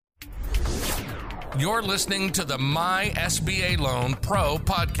You're listening to the My SBA Loan Pro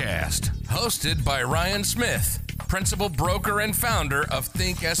podcast, hosted by Ryan Smith, principal broker and founder of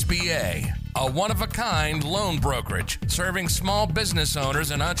Think SBA, a one-of-a-kind loan brokerage serving small business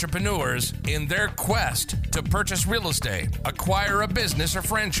owners and entrepreneurs in their quest to purchase real estate, acquire a business or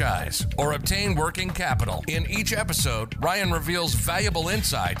franchise, or obtain working capital. In each episode, Ryan reveals valuable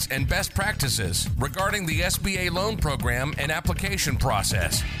insights and best practices regarding the SBA loan program and application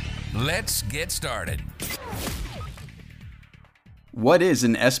process. Let's get started. What is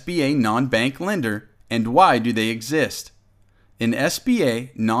an SBA non-bank lender and why do they exist? An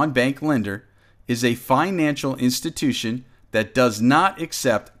SBA non-bank lender is a financial institution that does not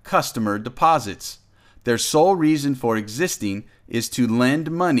accept customer deposits. Their sole reason for existing is to lend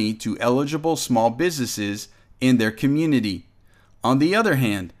money to eligible small businesses in their community. On the other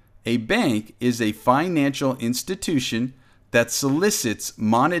hand, a bank is a financial institution that solicits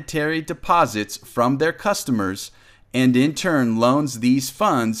monetary deposits from their customers and in turn loans these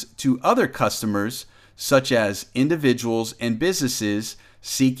funds to other customers such as individuals and businesses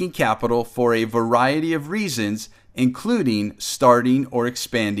seeking capital for a variety of reasons, including starting or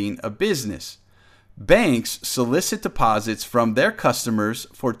expanding a business. Banks solicit deposits from their customers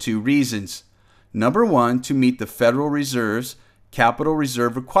for two reasons. Number one, to meet the Federal Reserve's capital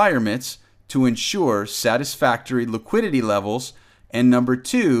reserve requirements to ensure satisfactory liquidity levels, and number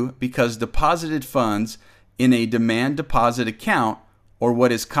two, because deposited funds in a demand deposit account, or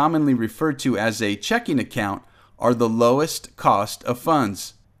what is commonly referred to as a checking account, are the lowest cost of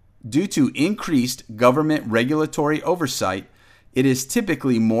funds. Due to increased government regulatory oversight, it is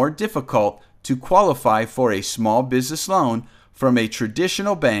typically more difficult to qualify for a small business loan from a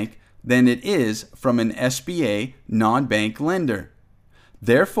traditional bank than it is from an SBA non-bank lender.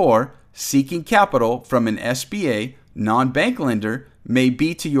 Therefore, seeking capital from an SBA non-bank lender may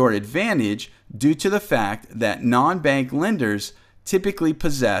be to your advantage due to the fact that non-bank lenders typically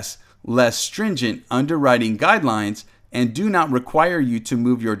possess less stringent underwriting guidelines and do not require you to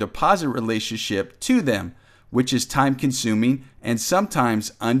move your deposit relationship to them, which is time-consuming and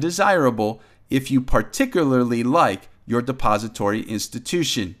sometimes undesirable if you particularly like your depository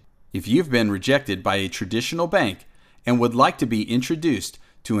institution. If you've been rejected by a traditional bank and would like to be introduced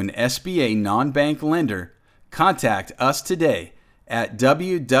to an SBA non-bank lender, contact us today at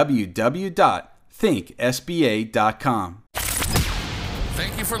www.thinksba.com.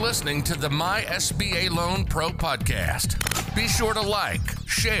 Thank you for listening to the My SBA Loan Pro podcast. Be sure to like,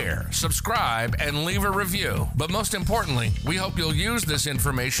 share, subscribe, and leave a review. But most importantly, we hope you'll use this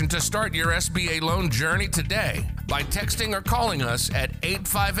information to start your SBA loan journey today by texting or calling us at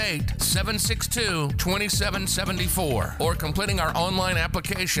 858-762-2774 or completing our online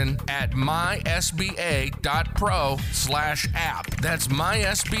application at mysba.pro/app. That's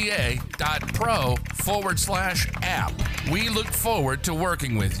mysba.pro/app. We look forward to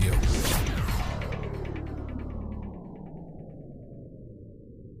working with you.